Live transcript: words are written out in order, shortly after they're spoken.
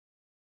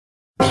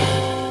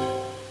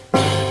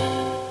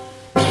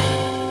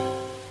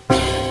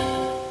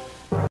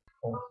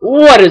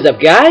What is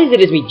up, guys?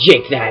 It is me,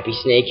 Jake the Happy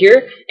Snake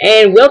here,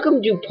 and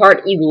welcome to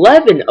part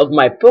 11 of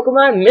my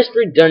Pokemon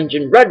Mystery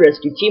Dungeon Red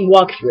Rescue Team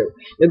walkthrough.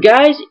 Now,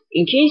 guys,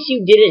 in case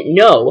you didn't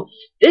know,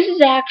 this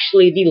is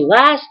actually the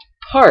last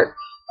part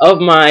of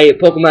my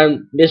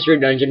Pokemon Mystery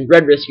Dungeon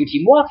Red Rescue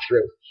Team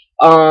walkthrough.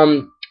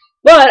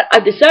 But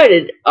I've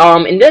decided,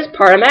 in this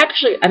part, I'm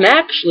actually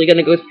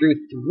gonna go through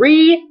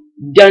three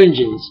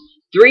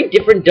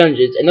different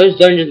dungeons, and those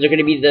dungeons are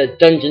gonna be the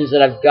dungeons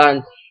that I've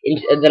gone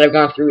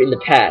through in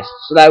the past.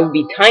 So that would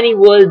be Tiny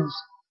Woods,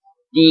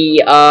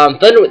 the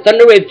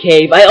Thunderwave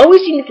Cave. I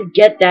always seem to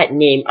forget that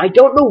name. I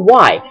don't know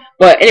why.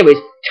 But anyways,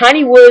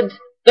 Tiny Woods,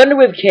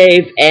 Thunderwave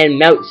Cave, and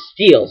Mount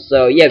Steel.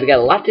 So yeah, we got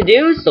a lot to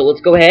do. So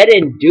let's go ahead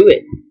and do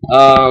it.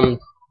 So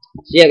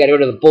yeah, I gotta go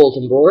to the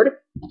bulletin board.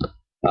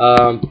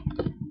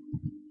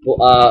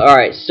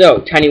 Alright, so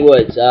Tiny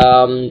Woods.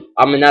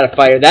 I'm not a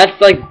fighter. That's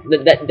like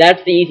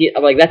that's the easy.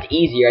 That's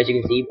easier, as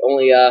you can see.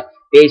 Only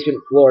basement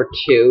floor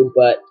 2,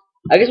 but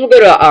I guess we'll go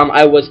to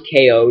I was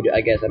KO'd.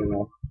 I guess I don't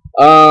know.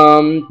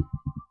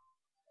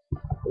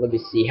 Let me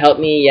see. Help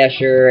me, yeah,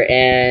 sure.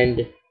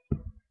 And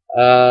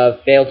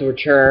fail to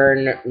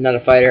return. Not a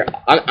fighter.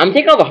 I'm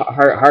taking all the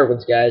hard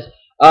ones, guys.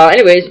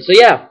 Anyways, so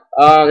yeah.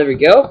 There we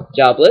go.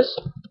 Jobless.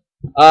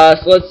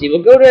 So let's see.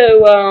 We'll go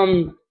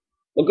to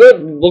We'll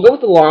go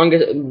with the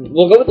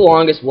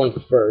longest one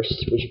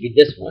first, which would be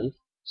this one.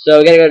 So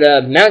we gotta go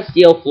to Mount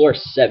Steel, floor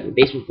 7,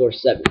 basement floor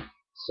 7.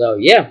 So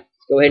yeah,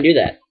 let's go ahead and do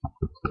that.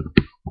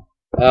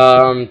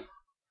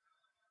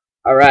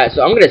 Alright,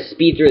 so I'm gonna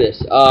speed through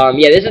this.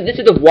 Yeah, this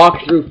is the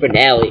walkthrough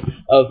finale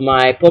of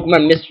my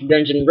Pokemon Mystery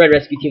Dungeon Red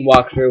Rescue Team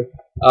walkthrough.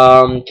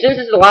 Since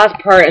this is the last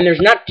part and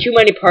there's not too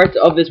many parts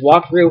of this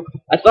walkthrough,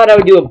 I thought I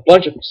would do a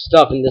bunch of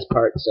stuff in this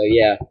part. So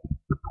yeah.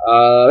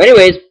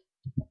 Anyways.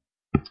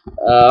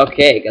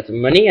 Okay, got some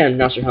money. I'm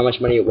not sure how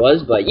much money it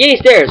was, but yay,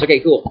 stairs! Okay,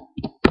 cool.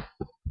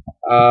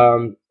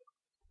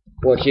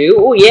 Floor 2.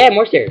 Oh, yeah,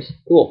 more stairs.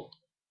 Cool.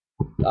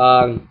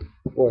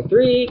 Floor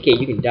 3. Okay,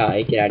 you can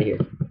die. Get out of here.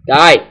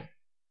 Die!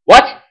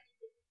 What?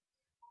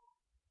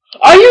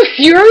 Are you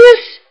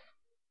serious?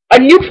 A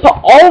new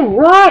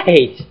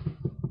Alright!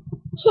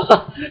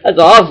 That's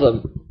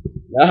awesome.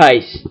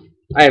 Nice.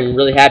 I am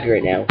really happy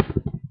right now.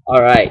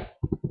 Alright.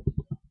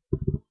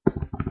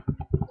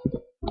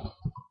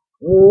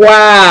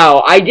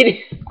 Wow, I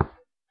didn't.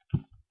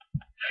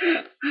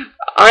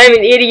 I'm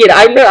an idiot.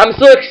 I'm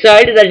so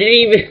excited. I didn't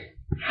even.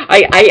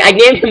 I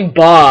named him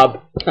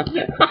Bob.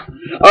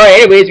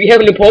 Alright, anyways, we have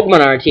a new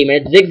Pokemon on our team,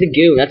 and it's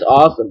Zigzagoon. That's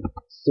awesome.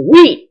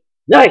 Sweet!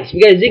 Nice! We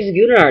got a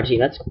Zigzagoon on our team.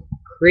 That's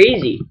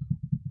crazy.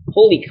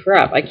 Holy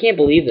crap, I can't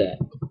believe that.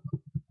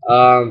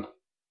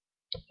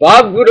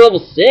 Bob grew to level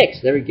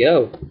 6. There we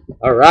go.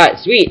 Alright,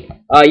 sweet.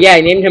 Yeah,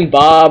 I named him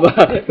Bob.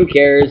 Who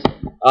cares?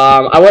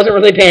 I wasn't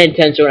really paying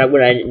attention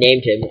when I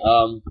named him.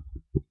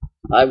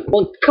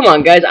 Well, come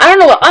on, guys. I don't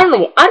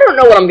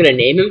know what I'm gonna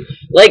name him.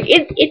 Like,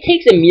 it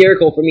takes a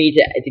miracle for me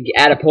to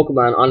add a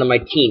Pokemon onto my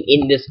team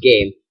in this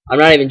game. I'm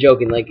not even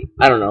joking. Like,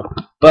 I don't know.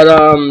 But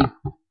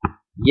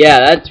yeah,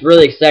 that's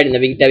really exciting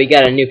that we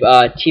got a new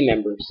team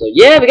member. So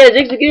yeah, we got a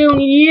Zigzagoon.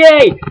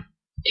 Yay!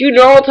 2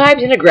 normal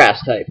types and a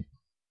grass type.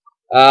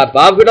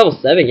 Bob grew to level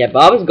 7. Yeah,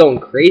 Bob is going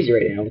crazy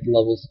right now with the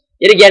levels.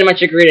 Yet again, my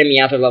chick rated me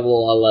after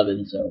level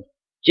 11. So.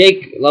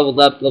 Jake leveled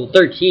up, level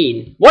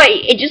 13. What?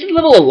 It just is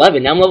level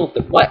 11. Now I'm level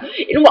what?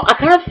 You know what? I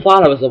kind of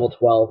thought I was level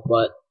 12,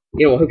 but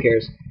you know what? Who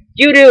cares?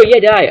 Doo-doo, yeah,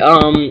 die.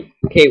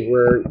 Okay,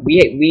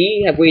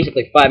 we have wasted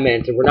like 5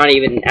 minutes, and we're not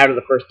even out of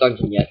the first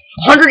dungeon yet.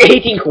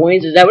 118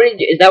 coins. Is that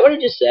what it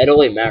just said?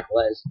 Holy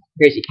mackerel, that's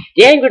crazy.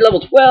 Dan grew to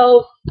level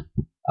 12.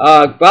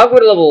 Bob grew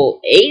to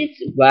level 8.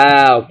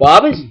 Wow,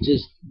 Bob is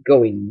just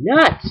going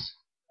nuts.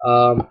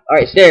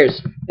 Alright, stairs.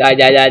 Die,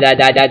 die, die, die,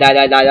 die, die, die,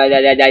 die, die, die, die,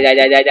 die, die,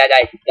 die, die, die,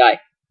 die,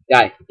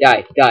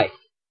 die. Die.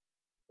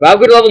 Bob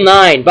grew to level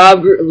 9.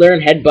 Bob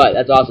learned Headbutt.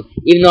 That's awesome.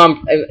 Even though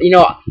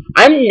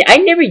I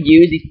never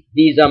use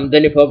these the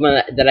new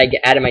Pokemon that I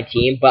get out of my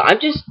team, but I'm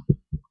just,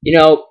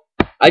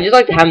 I just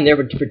like to have them there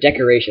for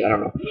decoration. I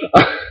don't know.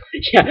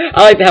 Yeah,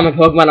 I like to have my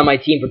Pokemon on my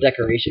team for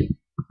decoration.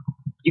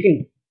 You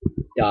can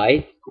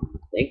die.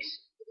 Thanks.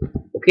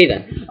 Okay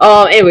then.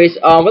 Anyways,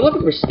 we're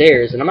looking for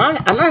stairs, and I'm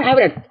not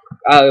having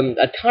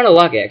a ton of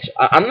luck actually.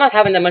 I'm not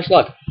having that much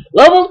luck.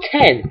 Level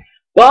 10.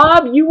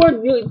 Bob, you are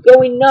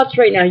going nuts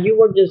right now.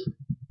 You are just...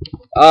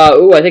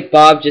 ooh, I think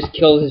Bob just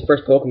killed his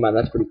first Pokemon.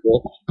 That's pretty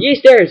cool. Yay,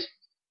 stairs!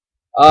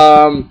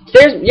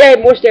 Stairs! Yay,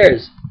 more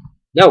stairs!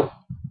 No.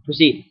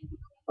 Proceed.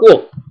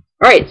 Cool.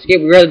 Alright, so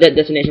we're at that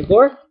destination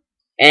floor.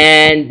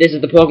 And this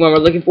is the Pokemon we're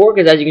looking for,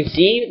 because as you can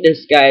see,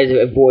 this guy is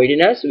avoiding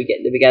us. So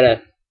we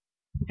gotta...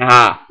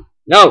 Haha.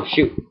 No,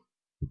 shoot.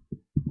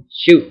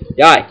 Shoot.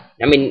 Die.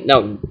 I mean,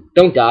 no.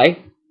 Don't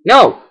die.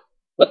 No!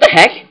 What the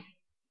heck?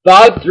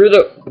 Bob threw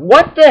the...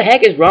 What the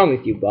heck is wrong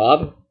with you,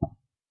 Bob?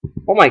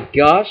 Oh my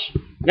gosh.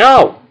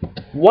 No!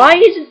 Why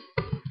is it...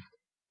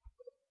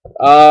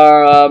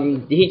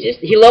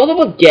 He leveled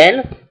up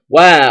again?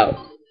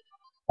 Wow.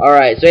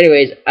 Alright, so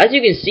anyways, as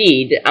you can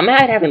see, I'm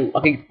having...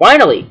 Okay,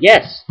 finally!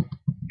 Yes!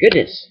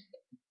 Goodness.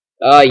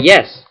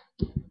 Yes.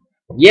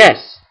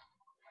 Yes!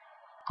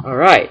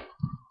 Alright.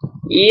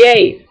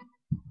 Yay!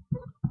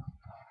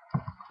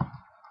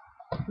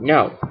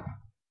 No.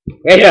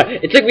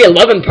 It took me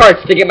 11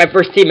 parts to get my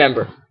first team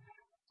member.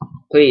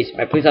 Please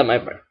help my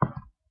friend.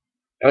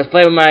 I was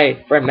playing with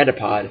my friend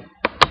Metapod.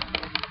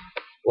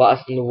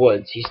 Lost in the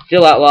woods. He's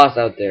still lost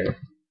out there.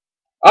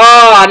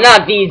 Ah, oh,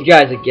 not these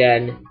guys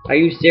again. Are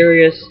you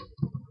serious?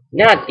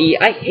 Not the.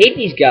 I hate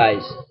these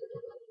guys.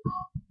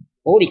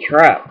 Holy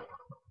crap.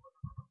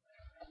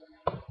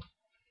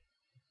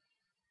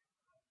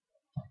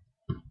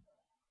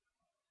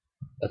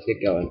 Let's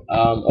get going.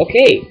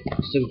 Okay.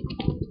 So,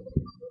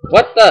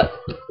 what the?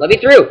 Let me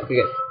through.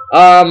 Okay.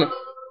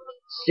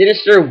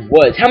 Sinister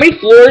Woods. How many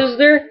floors is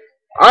there?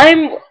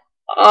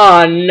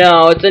 Oh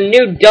no, it's a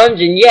new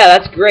dungeon. Yeah,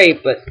 that's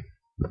great, but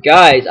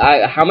guys,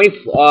 how many?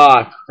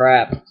 Oh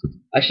crap!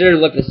 I should have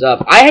looked this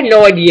up. I had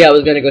no idea I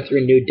was gonna go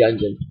through a new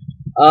dungeon.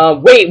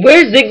 Wait,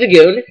 where's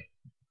Zigzagoon?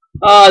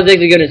 Oh,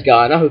 Zigzagoon is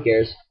gone. Oh, who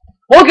cares?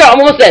 Oh god, I'm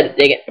almost dead.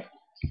 Dang it.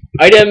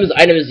 Items.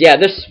 Yeah,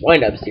 there's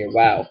swine-ups here.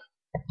 Wow.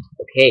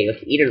 Okay,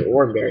 let's eat an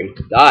orangeberry.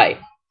 Die.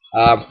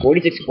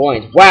 46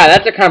 coins. Wow,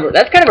 that's kind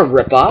of a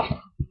rip-off.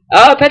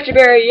 Petra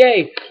berry,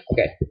 yay.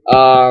 Okay.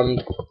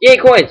 Yay,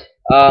 coins.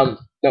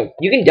 No,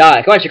 you can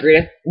die. Come on,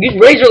 Shakrita. Use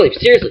razor leaf,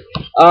 seriously.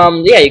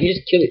 Yeah, you can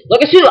just kill it.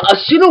 Look, a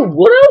pseudo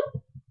widow?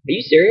 Are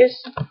you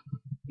serious?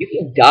 You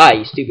can die,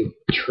 you stupid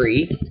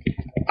tree.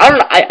 I don't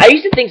know. I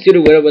used to think pseudo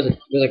widow was a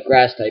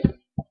grass type.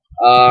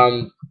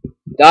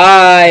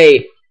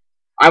 Die.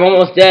 I'm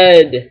almost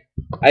dead.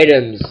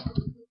 Items.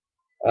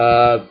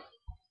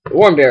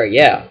 Warmberry,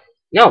 yeah.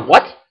 No,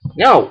 what?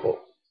 No.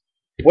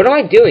 What am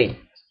I doing?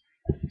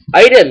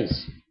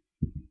 Items.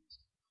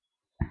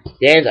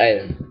 Dan's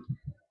item.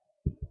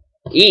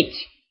 Eat.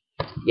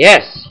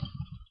 Yes.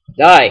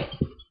 Die.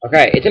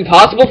 Okay, it's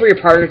impossible for your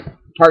partner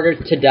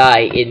to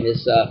die in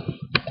this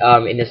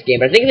game,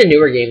 but I think in the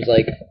newer games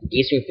like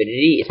Ace to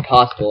Infinity, it's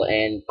possible.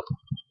 And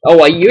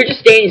oh, you're just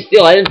standing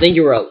still. I didn't think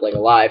you were like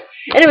alive.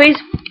 Anyways,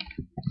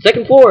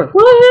 second floor.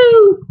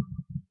 Woohoo!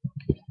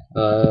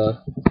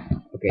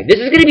 Okay, this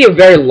is gonna be a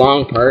very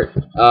long part.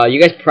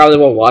 You guys probably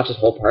won't watch this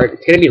whole part.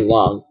 It's gonna be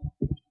long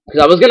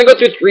because I was gonna go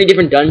through 3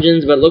 different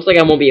dungeons, but it looks like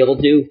I won't be able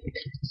to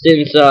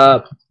since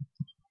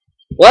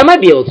well, I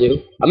might be able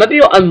to. I might be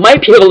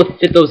able to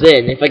fit those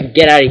in if I can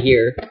get out of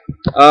here.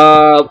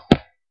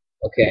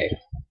 Okay.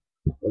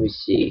 Let me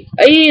see.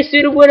 Hey,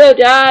 pseudo widow,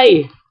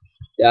 die!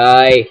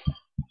 Die.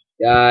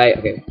 Die.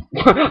 Okay.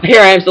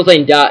 Here I am still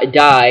saying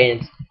die,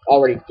 and it's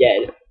already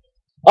dead.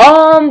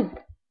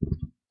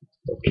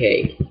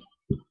 Okay.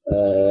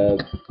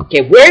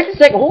 Okay, where's the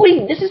second?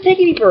 Holy, this is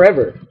taking me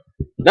forever.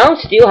 Mount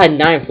Steel had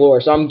 9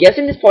 floors, so I'm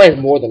guessing this probably has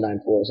more than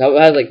 9 floors.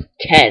 It has like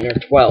 10 or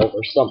 12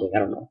 or something, I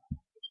don't know.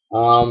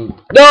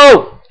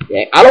 No!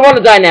 Yeah, I don't want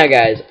to die now,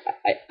 guys.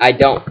 I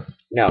don't.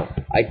 No,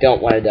 I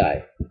don't want to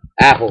die.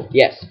 Apple,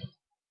 yes.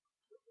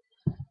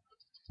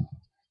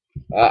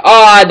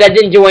 That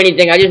didn't do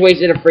anything. I just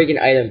wasted a freaking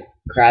item.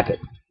 Crap it.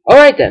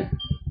 Alright then.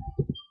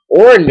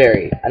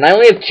 Orangeberry. And I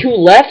only have 2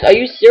 left? Are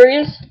you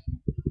serious?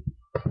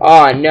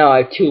 Oh no, I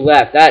have 2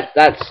 left.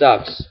 That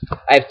sucks.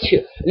 I have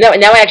 2. Now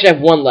I actually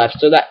have 1 left.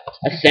 So that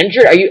a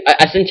Centurid? Are you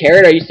a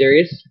Centaurid? Are you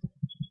serious?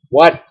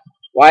 What?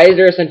 Why is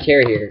there a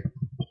Centaurid here?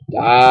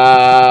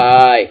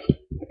 Die.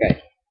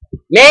 Okay.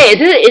 Man,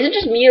 is it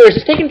just me or is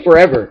this taking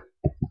forever?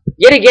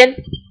 Yet again,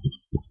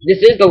 this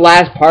is the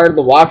last part of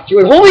the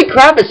walkthrough. And holy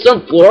crap, it's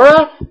some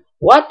flora?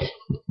 What?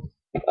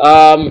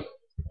 I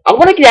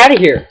want to get out of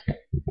here.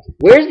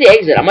 Where's the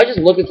exit? I might just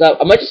look this up.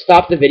 I might just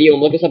stop the video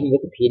and look this up in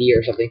Wikipedia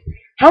or something.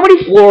 How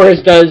many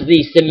floors does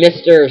the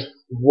Sinister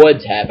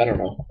Woods have? I don't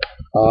know.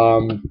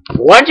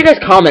 Why don't you guys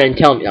comment and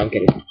tell me? No, I'm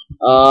kidding.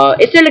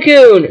 It's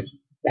Sinicoon!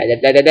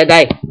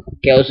 Die.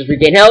 Okay, let's just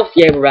regain health.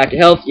 Yay, we're back to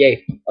health.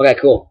 Yay. Okay,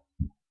 cool.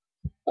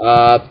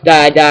 Die.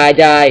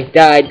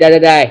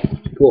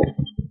 Cool.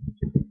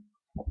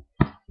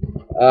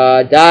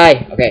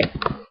 Die. Okay.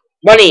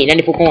 Money,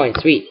 94 coins.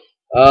 Sweet.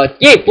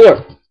 Yay,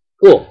 4.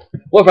 Cool.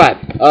 4, 5.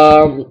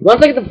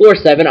 Once I get to floor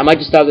 7, I might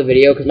just stop the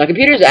video because my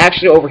computer is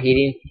actually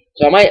overheating.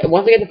 So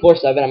once I get to floor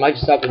 7, I might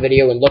just stop the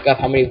video and look up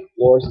how many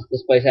floors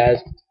this place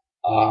has.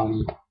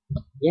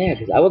 Yeah,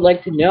 because I would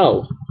like to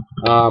know.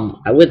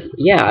 I would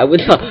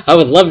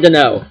love to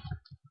know.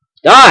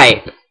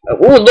 Die!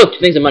 Oh, look, 2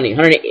 things of money.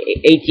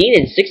 118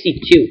 and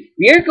 62.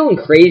 We are going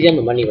crazy on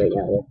the money right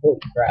now. Like, holy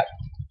crap.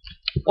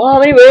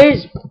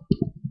 Anyways.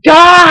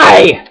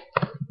 Die!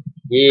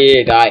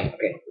 Yeah, die.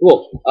 Okay,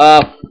 cool.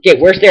 Okay,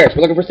 where's stairs?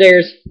 We're looking for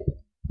stairs.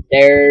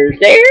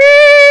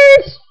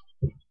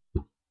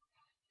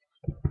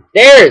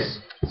 Stairs!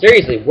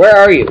 Seriously, where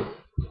are you?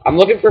 I'm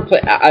looking for.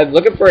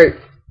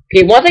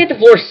 Okay, once I get to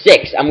floor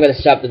 6, I'm gonna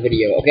stop the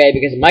video, okay?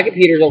 Because my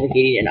computer's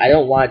overheating and I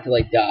don't want it to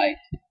like die.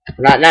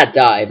 Not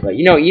die, but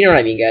you know what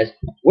I mean, guys.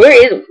 Where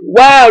is?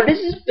 Wow,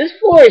 this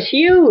floor is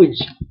huge.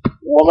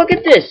 Well, look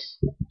at this.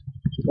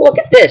 Look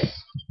at this.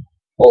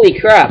 Holy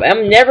crap!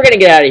 I'm never gonna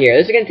get out of here.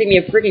 This is gonna take me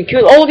a freaking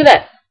cool. Oh, look at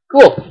that.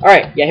 Cool. All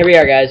right, yeah, here we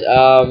are, guys.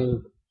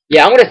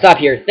 Yeah, I'm gonna stop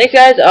here. Thanks,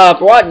 guys.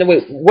 For what? No,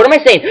 wait, what am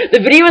I saying? The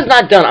video is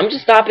not done. I'm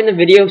just stopping the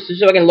video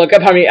so I can look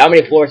up how many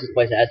floors this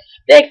place has.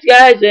 Thanks,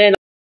 guys, and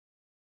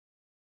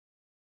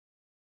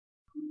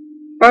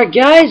alright,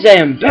 guys, I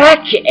am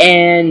back,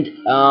 and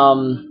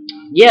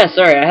yeah,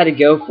 sorry, I had to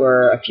go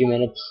for a few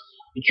minutes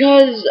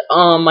because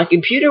my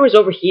computer was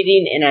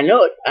overheating, and I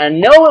know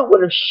it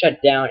would have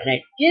shut down,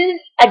 and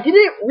I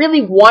didn't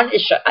really want it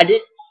to shut.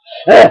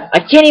 I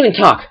can't even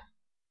talk.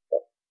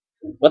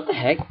 What the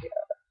heck?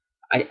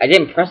 I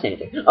didn't press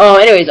anything. Oh,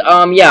 anyways,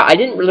 yeah, I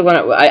didn't really want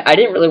to. I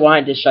didn't really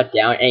want it to shut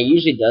down, and it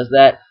usually does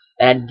that.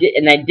 And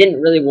I didn't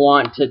really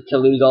want to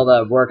lose all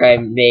the work I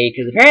made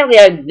because apparently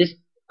I've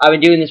been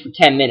doing this for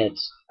 10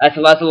 minutes. That's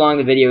how long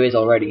the video is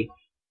already.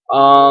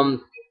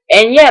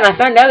 And yeah, and I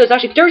found out there's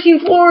actually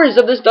 13 floors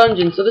of this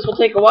dungeon, so this will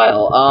take a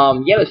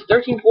while. Yeah, there's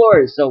 13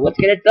 floors, so let's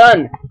get it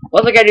done.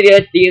 Plus, I gotta do the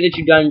other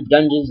two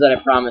dungeons that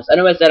I promised. I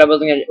know I said I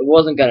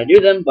wasn't gonna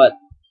do them, but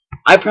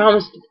I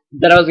promised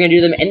that I was gonna do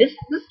them, and this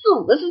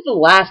is the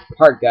last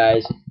part,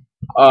 guys.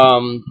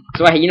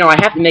 So I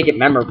have to make it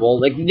memorable.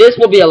 Like this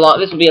will be at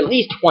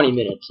least 20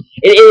 minutes.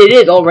 It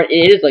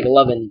is like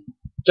 11,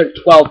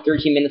 12,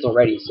 13 minutes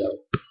already. So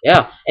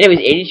yeah. Anyways,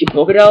 82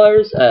 polka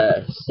dollars,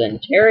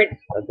 Centeric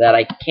that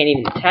I can't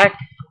even attack.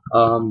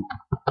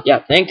 Yeah,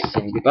 thanks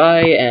and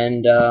goodbye.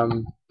 And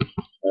all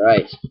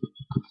right.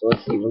 So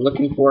let's see. We're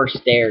looking for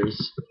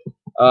stairs.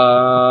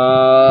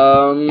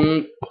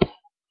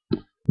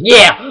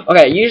 Yeah.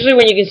 Okay. Usually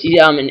when you can see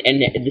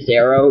in this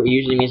arrow, it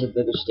usually means that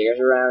there's stairs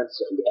around.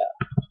 So yeah.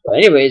 But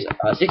anyways,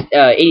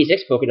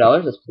 86 polka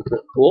dollars. That's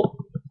pretty cool.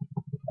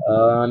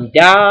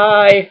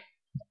 Die.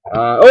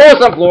 Oh,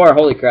 it's on floor.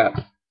 Holy crap.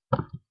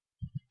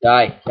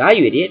 Die,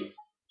 you idiot.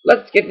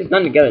 Let's get this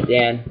done together,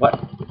 Dan. What?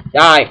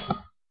 Die.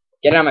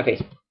 Get out of my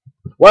face.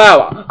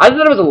 Wow. I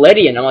thought it was a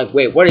Lydian. I'm like,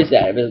 wait, what is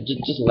that? It was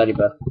just a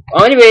Ladybug.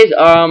 Anyways,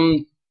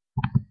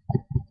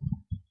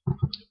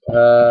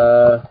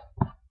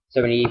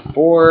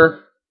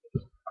 74,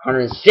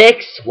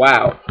 106.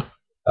 Wow.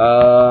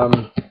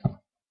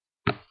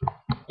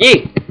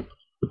 Yee.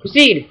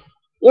 Proceed.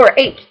 Floor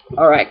 8.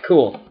 Alright,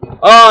 cool.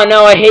 Oh,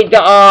 no, I hate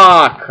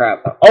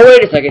crap. Oh,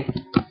 wait a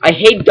second. I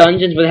hate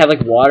dungeons where they have,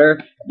 like,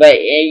 water, but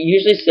it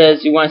usually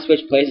says you want to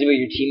switch places with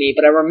your teammate,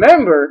 but I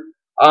remember,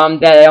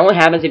 that it only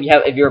happens if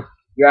your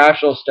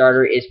actual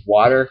starter is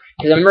water,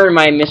 because I remember in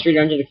my Mystery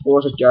Dungeon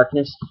Floors of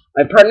Darkness,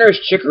 my partner is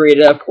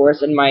Chikorita, of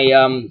course, and my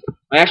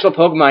actual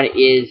Pokemon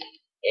is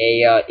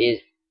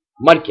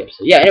Mudkip.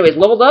 So, yeah, anyways,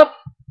 leveled up.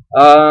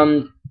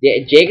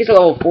 Jake is a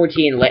level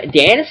 14.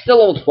 Dan is still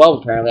level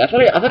 12 apparently. I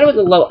thought it was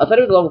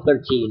level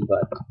 13,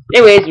 but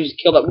anyways, we just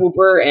killed that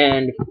Whooper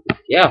and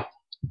yeah,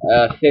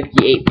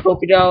 58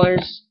 polka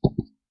dollars.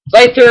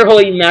 Scyther,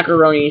 holy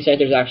macaroni!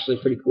 Scyther's actually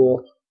pretty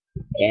cool.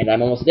 And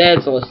I'm almost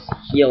dead, so let's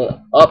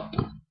heal up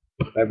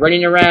by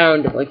running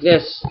around like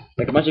this,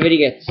 like a bunch of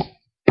idiots.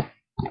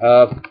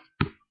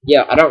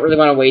 Yeah, I don't really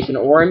want to waste an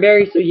Oran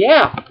Berry, so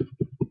yeah,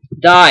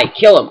 die,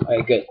 kill him.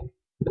 Alright, good.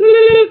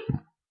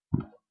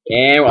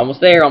 And we're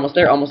almost there,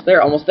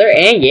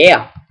 and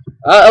yeah.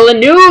 A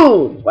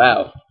Lanoon!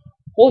 Wow.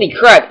 Holy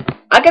crap.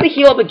 I gotta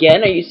heal up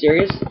again, are you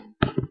serious?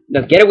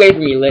 No, get away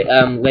from me,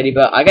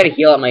 Ladybug. I gotta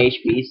heal up my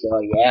HP, so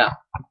yeah.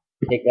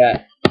 Take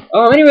that.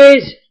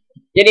 Anyways.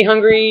 Getting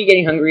hungry.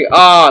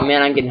 Oh,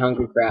 man, I'm getting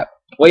hungry, crap.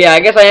 Well, yeah, I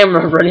guess I am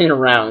running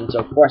around, so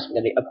of course I'm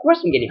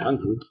getting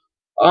hungry.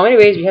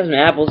 Anyways, we have some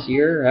apples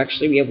here.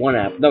 Actually, we have one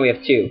apple. No, we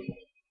have two.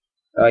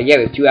 Yeah,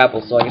 we have 2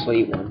 apples, so I guess we'll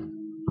eat one.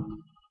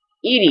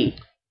 Edie!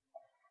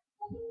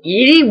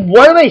 Edie?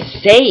 What am I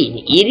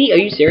saying? Edie? Are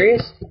you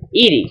serious?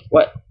 Edie.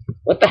 What?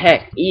 What the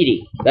heck?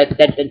 Edie.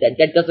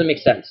 That doesn't make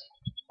sense.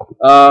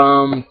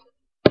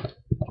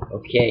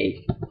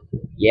 Okay.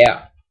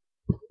 Yeah.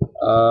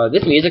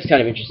 This music's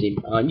kind of interesting.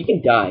 You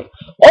can die.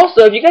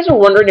 Also, if you guys are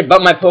wondering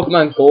about my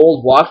Pokemon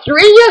Gold walkthrough,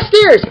 and yes,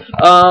 stairs!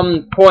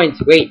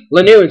 Points. Wait,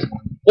 Lanoons.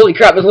 Holy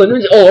crap, there's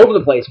Lanoons all over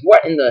the place.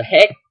 What in the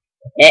heck?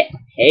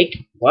 Heck?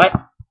 What?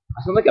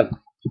 I sound like a...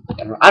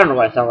 I don't know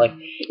what I sound like.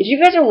 If you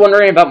guys are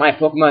wondering about my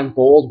Pokemon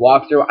Gold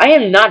walkthrough, I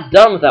am not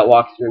done with that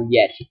walkthrough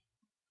yet.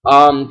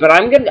 But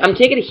I'm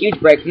taking a huge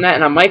break from that,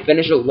 and I might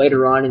finish it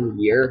later on in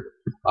the year.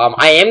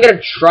 I am gonna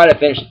try to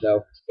finish it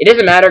though. It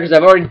doesn't matter because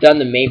I've already done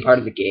the main part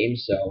of the game,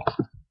 so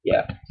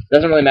yeah, it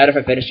doesn't really matter if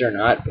I finish it or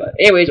not. But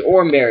anyways,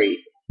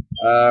 Oranberry.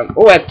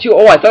 Oh, I have 2.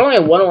 Oh, I thought I only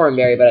had 1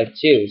 Oranberry, but I have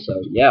 2.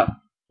 So yeah,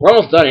 we're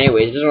almost done.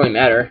 Anyways, it doesn't really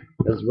matter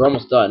because we're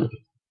almost done.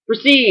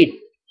 Proceed.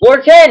 Floor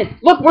 10!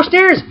 Look, more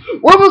stairs!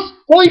 We're almost...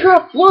 Holy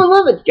crap, floor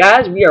 11!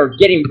 Guys, we are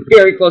getting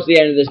very close to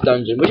the end of this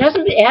dungeon, which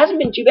hasn't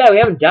been too bad. We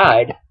haven't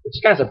died, which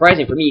is kind of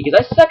surprising for me, because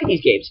I suck at these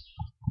games.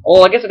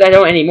 Oh, I guess I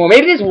don't anymore.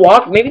 Maybe this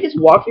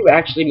walkthrough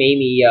actually made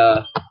me,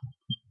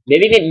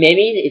 maybe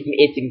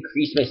it's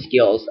increased my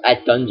skills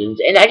at dungeons.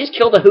 And I just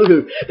killed a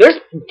Hoothoot. There's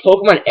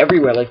Pokemon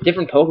everywhere, like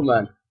different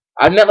Pokemon.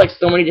 I've met, like,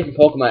 so many different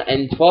Pokemon,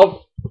 and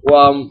floor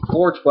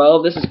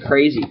 12, this is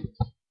crazy.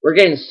 We're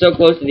getting so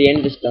close to the end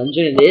of this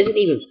dungeon, and it isn't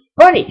even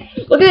funny.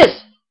 Look at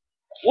this!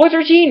 Floor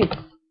 13!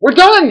 We're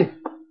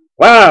done!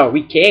 Wow,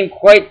 we came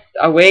quite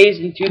a ways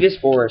into this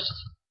forest.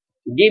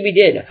 Indeed we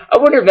did. I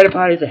wonder if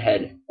Metapod is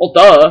ahead. Well,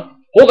 duh.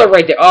 Hold it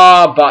right there.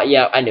 Oh, but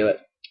yeah, I knew it.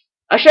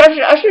 I should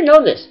have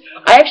known this.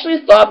 I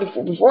actually thought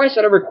before I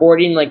started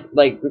recording like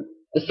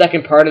the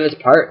second part of this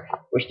part,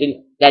 which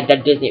that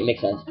doesn't make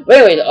sense. But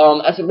anyways,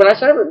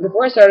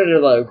 before I started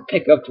to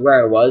pick up to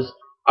where I was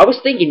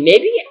thinking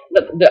maybe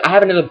I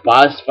have another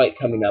boss fight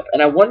coming up,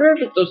 and I wonder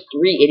if it's those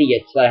 3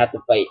 idiots that I have to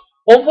fight.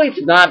 Hopefully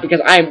it's not,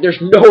 because there's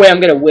no way I'm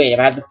gonna win if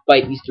I have to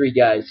fight these 3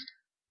 guys.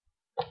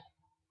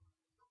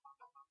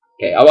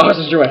 Okay, I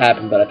wasn't sure what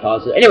happened, but I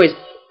paused it. Anyways,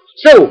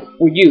 so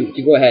for you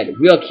to go ahead,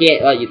 we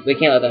can't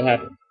let that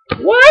happen.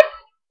 What?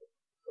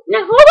 Now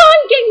hold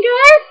on,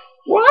 Gengar!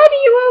 Why do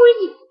you always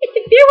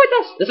interfere with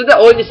us? This is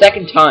only the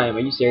 2nd time. Are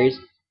you serious?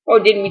 Oh,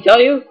 didn't we tell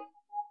you?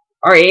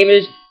 Our aim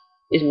is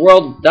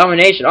world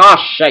domination. Oh,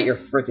 shut your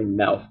freaking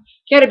mouth.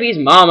 Caterpie's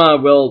mama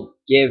will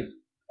give...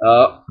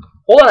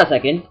 hold on a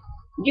second.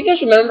 Do you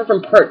guys remember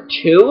from part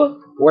 2?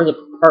 Or was it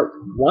part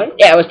 1?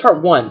 Yeah, it was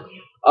part 1.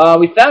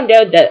 We found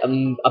out that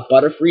a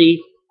Butterfree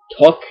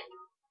took...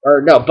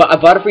 Or no, but a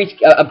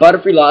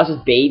Butterfree lost his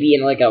baby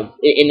in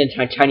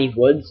the tiny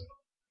woods,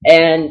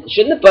 and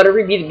shouldn't the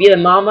Butterfree be the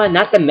mama,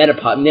 not the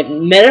Metapod?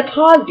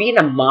 Metapod being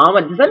a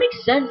mama, does that make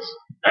sense?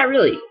 Not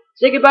really.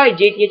 Say goodbye,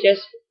 JTHS.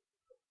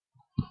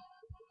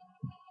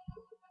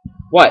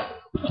 What?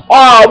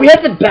 Oh, we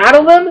have to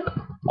battle them?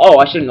 Oh,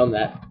 I should have known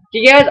that.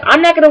 Okay, guys,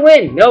 I'm not gonna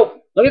win.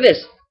 Nope. Look at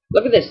this.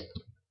 Look at this.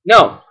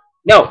 No,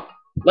 no.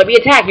 Let me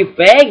attack, you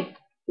fag.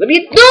 Let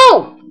me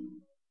no.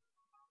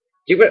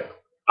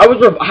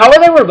 How are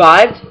they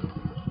revived?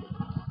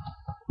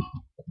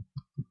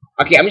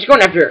 Okay, I'm just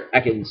going after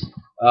Ekans.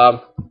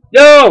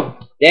 No!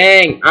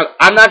 Dang,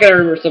 I'm not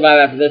gonna survive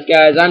after this,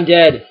 guys. I'm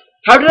dead.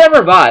 How did I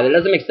revive? It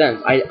doesn't make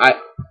sense.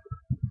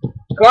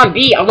 Come on,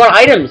 B. I want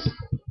items.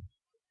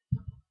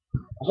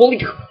 Holy,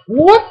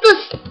 what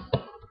the?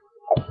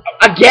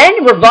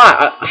 Again,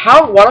 revive?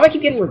 How? Why do I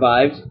keep getting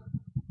revived?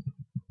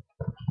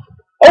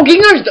 Oh,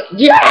 Gengar's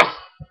yes.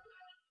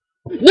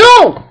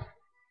 No.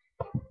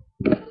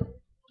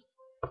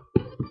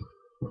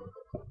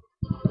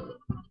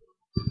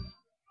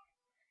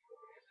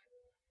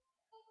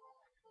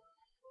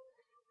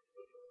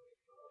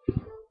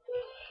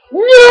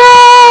 No!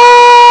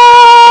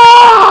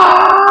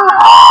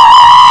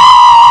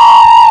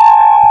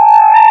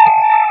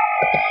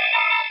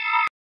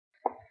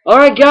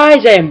 Alright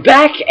guys, I am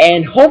back,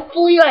 and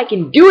hopefully I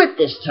can do it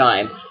this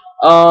time.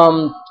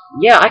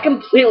 Yeah, I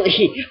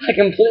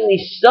completely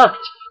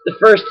sucked the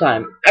first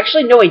time.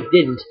 Actually, no I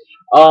didn't.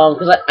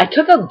 Because I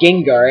took out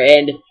Gengar,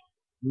 and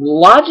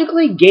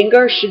logically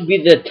Gengar should be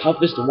the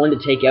toughest one to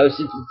take out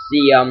since it's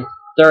the,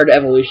 3rd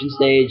evolution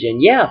stage,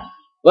 and yeah.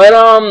 But,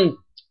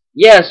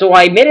 yeah, so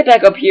I made it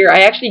back up here.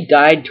 I actually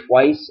died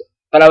twice,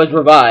 but I was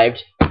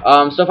revived.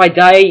 So if I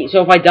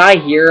die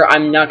here,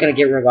 I'm not gonna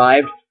get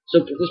revived. So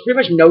there's pretty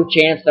much no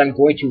chance that I'm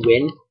going to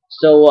win.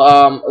 So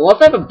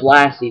unless I have a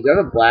Blast Seed. Do I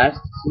have a Blast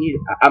Seed?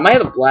 I might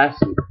have a Blast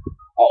Seed.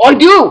 Oh, I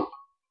do!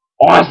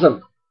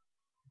 Awesome.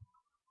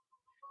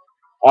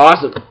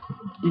 Awesome.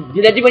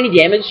 Did that do any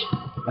damage?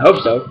 I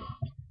hope so.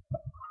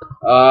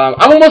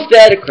 I'm almost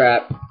dead.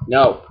 Crap.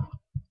 No.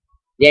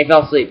 Dang, I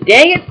fell asleep.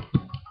 Dang it!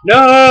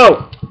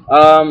 No!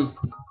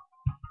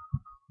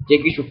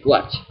 Decrease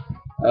reflect.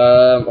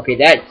 Okay,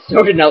 that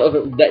did not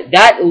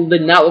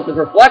look like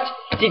reflect.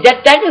 See,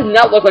 that does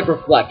not look like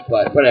reflect,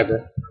 but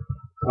whatever.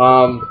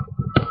 Come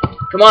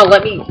on,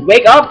 let me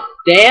wake up,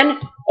 Dan.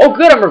 Oh,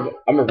 good,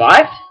 I'm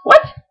revived.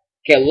 What?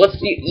 Okay,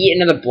 let's eat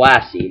another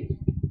Blast Seed.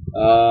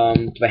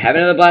 Do I have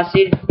another Blast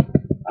Seed?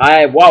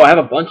 Wow, I have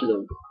a bunch of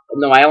them.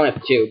 No, I only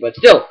have 2, but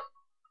still.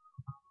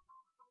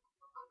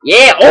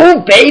 Yeah, oh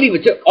baby,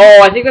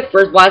 oh, I think the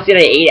first Blast Seed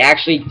I ate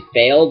actually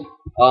failed.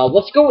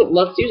 Let's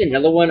use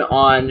another one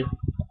on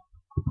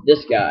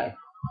this guy.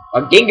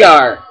 On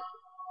Gengar.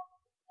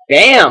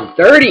 Bam,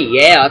 30.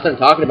 Yeah, that's what I'm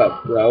talking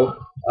about, bro.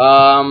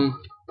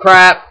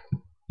 Crap,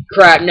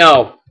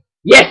 no.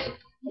 Yes.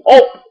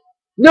 Oh,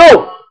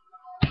 no.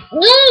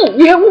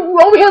 No,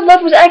 all we had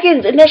left was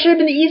Ekans, and that should have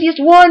been the easiest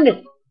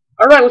one.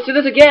 All right, let's do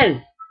this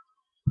again.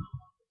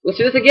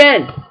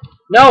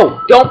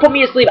 No, don't put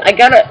me asleep.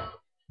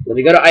 Let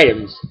me go to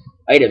items.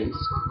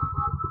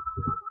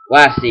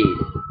 Blast Seed.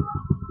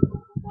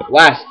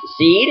 Blast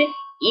Seed.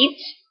 Eat.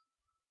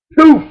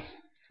 Poof.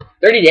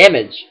 30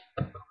 damage.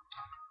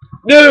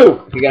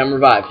 No! Okay, I'm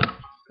revived.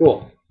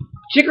 Cool.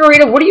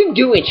 Chikorita, what are you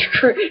doing?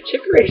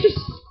 Chikorita's just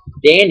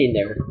standing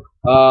there.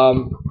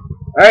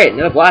 Alright,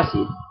 another Blast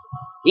Seed.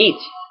 Eat.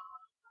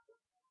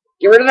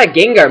 Get rid of that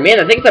Gengar. Man,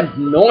 I think it's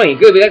annoying.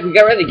 Good, we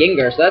got rid of the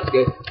Gengar, so that's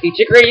good. Hey,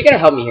 Chikorita, you gotta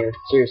help me here.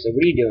 Seriously,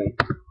 what are you doing?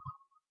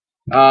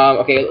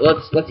 Okay,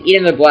 let's eat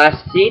another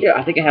Blast Seed.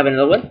 I think I have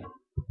another one.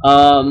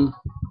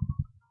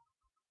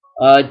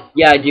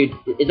 Yeah, dude.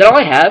 Is that all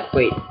I have?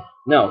 Wait,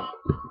 no.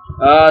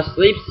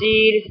 Sleep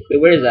Seed. Wait,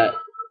 what is that?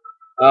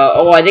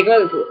 Oh, I think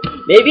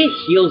maybe it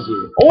heals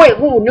you. Oh wait,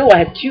 whoa, no, I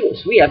have 2.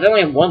 Sweet, I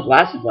only have 1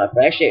 Blast Seed left,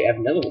 but actually I have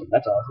another one.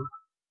 That's awesome.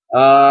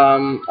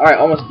 Alright,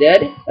 almost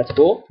dead. That's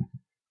cool.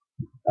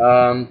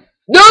 No!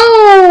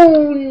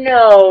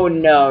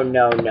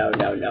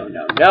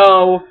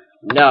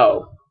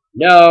 No.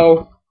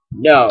 No.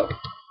 No.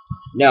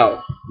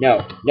 No.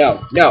 No.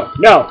 No. No.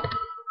 No.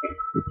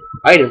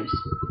 Items.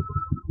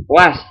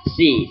 Blast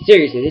C.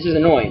 Seriously, this is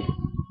annoying.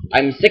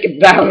 I'm sick of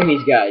battling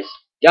these guys.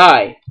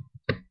 Die.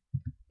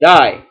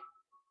 Die.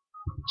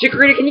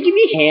 Chikorita, can you give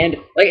me a hand?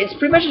 Like, it's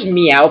pretty much just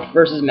Meowth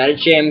versus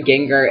Medicham,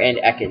 Gengar, and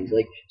Ekans.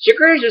 Like,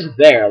 Chikorita's just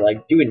there,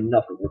 like, doing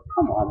nothing. Like,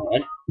 come on,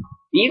 man.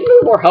 Be a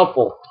little more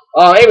helpful.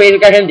 Anyways, we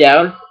got him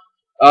down.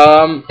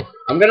 I'm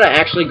gonna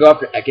actually go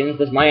after Ekans.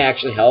 This might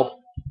actually help.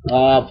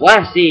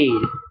 Blast Seed.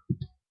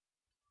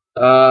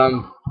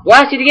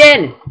 Blast Seed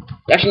again!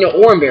 Actually, no,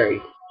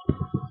 Oranberry.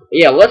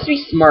 Yeah, let's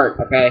be smart,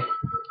 okay?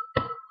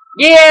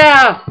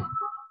 Yeah!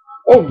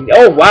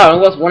 Oh, wow, I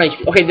lost 1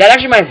 HP. Okay, that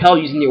actually might help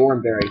using the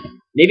Oranberry.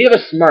 Maybe I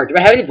was smart. Do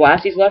I have any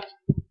Blasties left?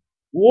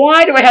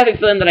 Why do I have a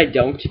feeling that I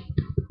don't?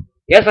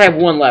 Yes, I have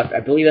 1 left.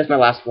 I believe that's my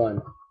last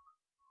one.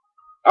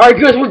 Alright,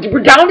 good.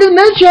 We're down to the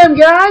Medicham,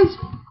 guys!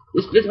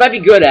 This might be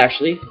good,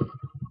 actually.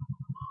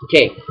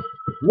 Okay.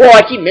 Whoa,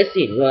 I keep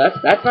missing. Well,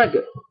 that's not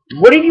good.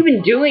 What have you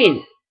been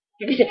doing?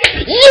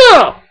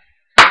 Yeah!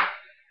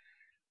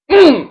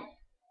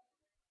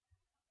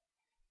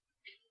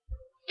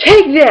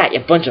 Take that, you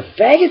bunch of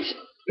faggots!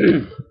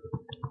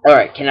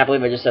 Alright, cannot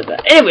believe I just said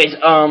that. Anyways,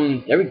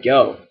 there we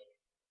go.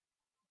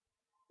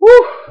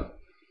 Woo!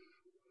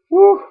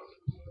 Woo!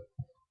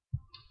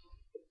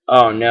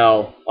 Oh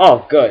no.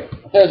 Oh, good.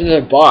 I thought it was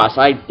another boss.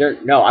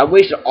 No, I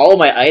wasted all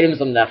my items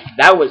on that.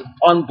 That was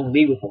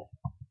unbelievable.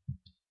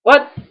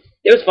 But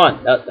it was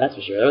fun. That's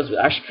for sure. That was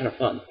actually kind of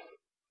fun.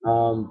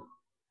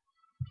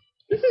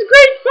 This is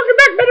great. Welcome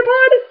back,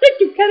 Metapod. Thank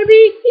you,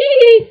 Kennedy.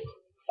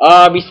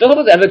 We still have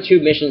those other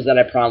 2 missions that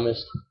I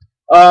promised.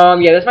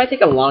 Yeah, this might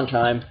take a long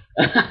time.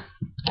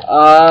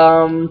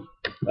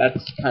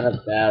 That's kind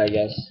of bad, I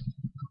guess.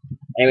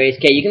 Anyways,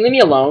 okay, you can leave me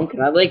alone.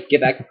 Can I, like,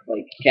 get back,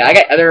 like, okay, I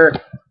got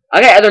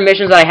other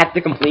missions that I have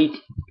to complete.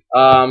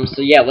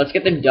 So yeah, let's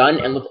get them done,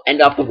 and let's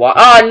end off the walk.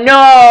 Oh,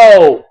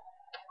 no!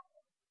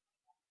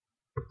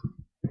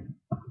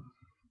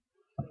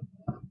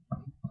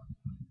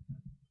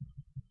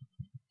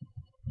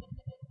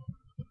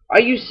 Are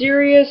you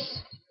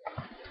serious?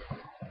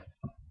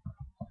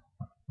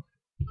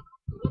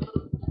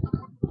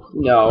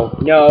 No,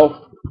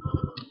 no.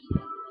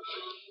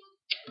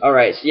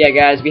 Alright, so yeah,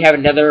 guys, we have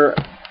another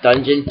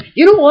dungeon.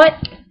 You know what?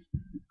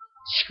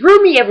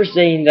 Screw me ever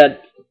saying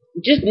that.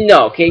 Just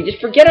no, okay? Just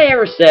forget I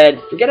ever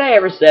said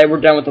we're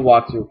done with the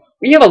walkthrough.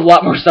 We have a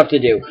lot more stuff to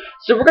do.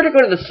 So we're going to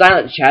go to the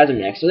Silent Chasm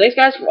next. So thanks,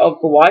 guys, for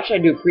watching. I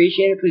do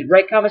appreciate it. Please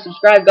rate, comment,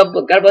 subscribe. God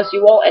bless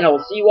you all, and I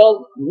will see you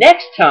all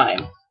next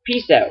time.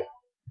 Peace out.